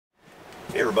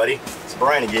Hey everybody, it's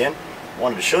Brian again.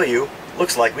 Wanted to show you,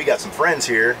 looks like we got some friends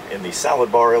here in the salad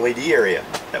bar LED area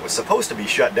that was supposed to be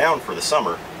shut down for the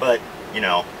summer, but you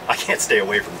know, I can't stay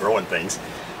away from growing things.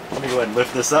 Let me go ahead and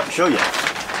lift this up and show you.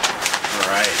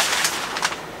 Alright,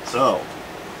 so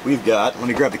we've got, let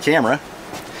me grab the camera.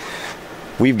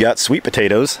 We've got sweet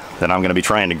potatoes that I'm going to be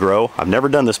trying to grow. I've never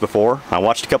done this before. I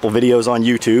watched a couple videos on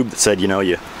YouTube that said, you know,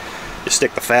 you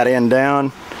stick the fat end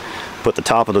down, put the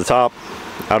top of the top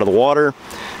out of the water,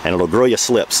 and it'll grow you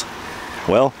slips.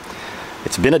 Well,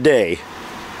 it's been a day.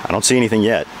 I don't see anything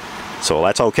yet, so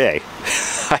that's okay.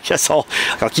 I guess I'll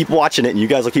keep watching it, and you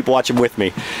guys will keep watching with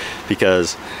me,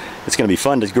 because it's going to be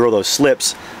fun to grow those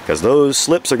slips, because those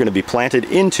slips are going to be planted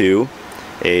into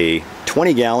a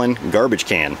 20-gallon garbage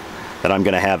can that I'm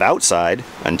going to have outside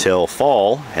until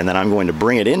fall, and then I'm going to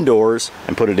bring it indoors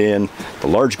and put it in the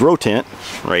large grow tent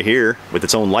right here with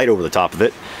its own light over the top of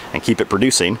it and keep it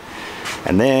producing.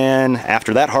 And then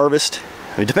after that harvest,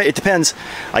 it depends,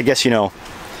 I guess, you know,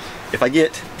 if I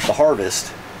get the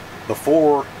harvest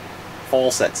before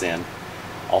fall sets in,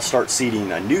 I'll start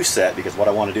seeding a new set, because what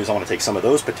I want to do is I want to take some of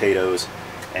those potatoes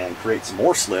and create some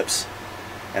more slips,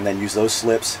 and then use those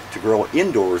slips to grow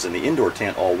indoors in the indoor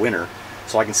tent all winter,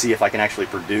 so I can see if I can actually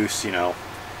produce, you know,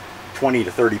 20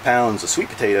 to 30 pounds of sweet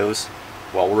potatoes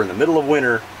while we're in the middle of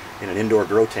winter in an indoor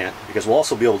grow tent, because we'll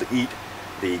also be able to eat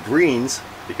the greens,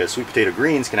 because sweet potato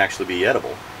greens can actually be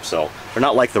edible. So they're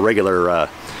not like the regular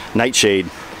nightshade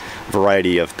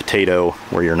variety of potato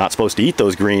where you're not supposed to eat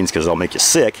those greens because they'll make you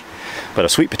sick, but a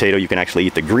sweet potato, you can actually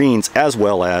eat the greens as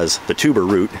well as the tuber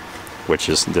root, which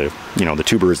is the, you know, the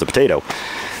tuber is the potato.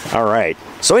 All right,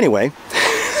 so anyway,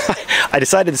 I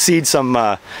decided to seed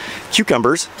some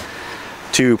cucumbers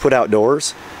to put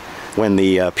outdoors when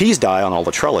the peas die on all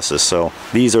the trellises. So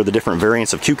these are the different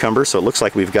variants of cucumbers. So it looks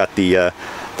like we've got the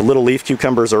little leaf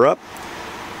cucumbers are up.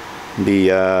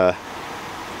 The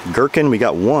gherkin, we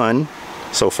got one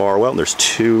so far. Well, there's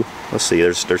two. Let's see,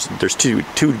 there's two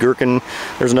gherkin.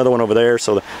 There's another one over there.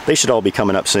 So they should all be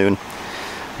coming up soon.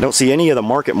 Don't see any of the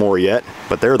market more yet,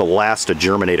 but they're the last to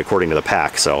germinate according to the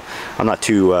pack. So I'm not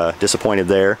too disappointed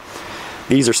there.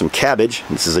 These are some cabbage.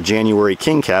 This is a January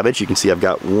King cabbage. You can see I've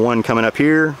got one coming up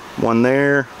here, one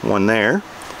there, one there.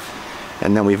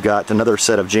 And then we've got another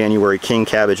set of January King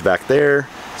cabbage back there.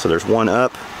 So there's one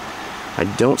up. I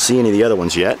don't see any of the other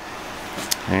ones yet.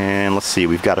 And let's see,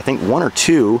 we've got, I think, one or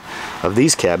two of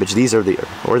these cabbage. These are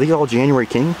are they all January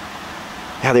King?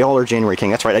 Yeah, they all are January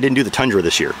King. That's right, I didn't do the Tundra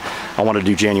this year. I wanted to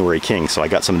do January King, so I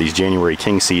got some of these January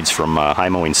King seeds from High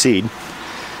Mowing Seed.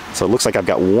 So it looks like I've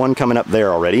got one coming up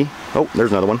there already. Oh,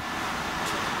 there's another one.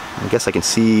 I guess I can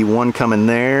see one coming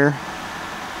there.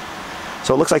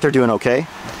 So it looks like they're doing okay.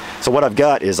 So what I've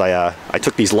got is I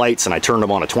took these lights and I turned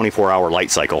them on a 24-hour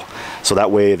light cycle. So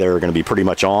that way they're going to be pretty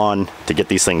much on to get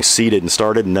these things seeded and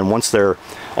started. And then once they're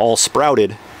all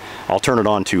sprouted, I'll turn it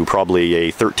on to probably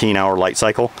a 13-hour light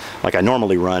cycle like I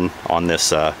normally run on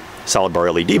this salad bar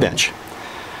LED bench.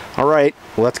 All right,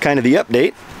 well, that's kind of the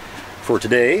update for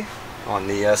today on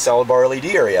the salad bar LED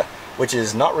area, which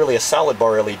is not really a salad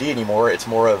bar LED anymore. It's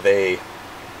more of a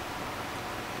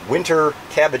winter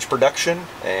cabbage production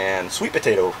and sweet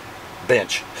potato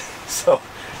bench. So,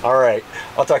 all right,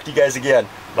 I'll talk to you guys again.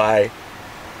 Bye.